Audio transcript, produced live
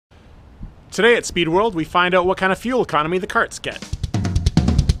Today at Speedworld, we find out what kind of fuel economy the karts get.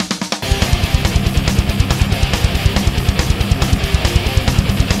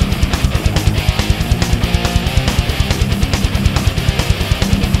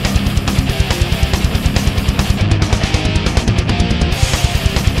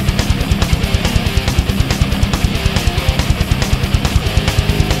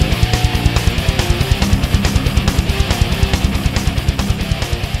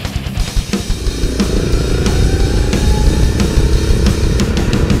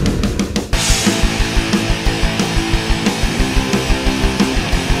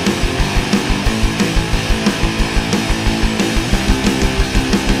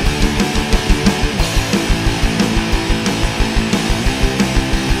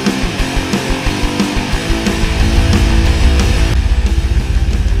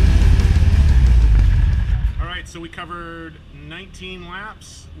 So we covered 19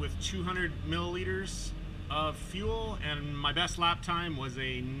 laps with 200 milliliters of fuel, and my best lap time was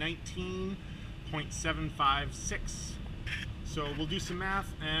a 19.756. So we'll do some math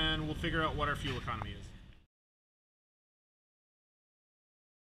and we'll figure out what our fuel economy is.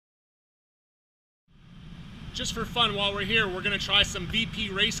 Just for fun, while we're here, we're going to try some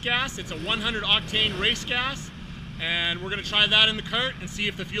BP race gas. It's a 100 octane race gas, and we're going to try that in the kart and see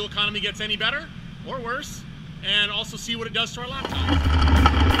if the fuel economy gets any better or worse, and also see what it does to our lap time.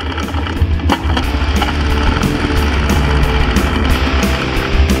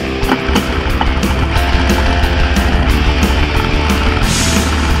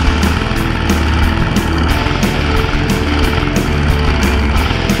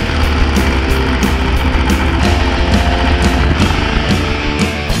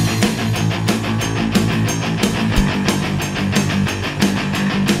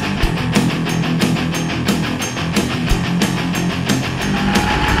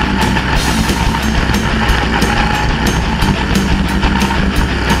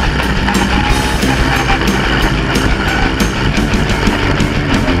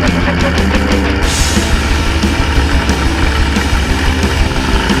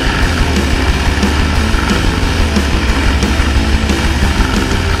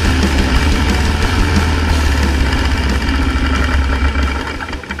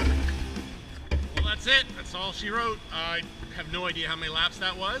 That's all she wrote. I have no idea how many laps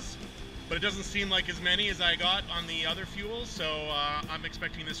that was, but it doesn't seem like as many as I got on the other fuels, so I'm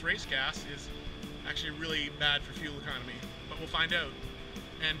expecting this race gas is actually really bad for fuel economy, but we'll find out.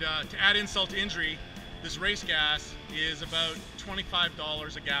 And to add insult to injury, this race gas is about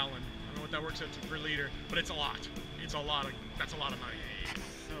 $25 a gallon. I don't know what that works out to per liter, but it's a lot. That's a lot of money.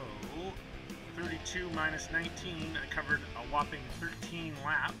 So 32 minus 19, I covered a whopping 13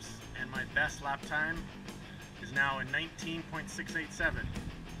 laps, and my best lap time is now a 19.687.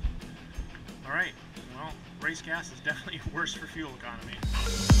 Alright, well, race gas is definitely worse for fuel economy.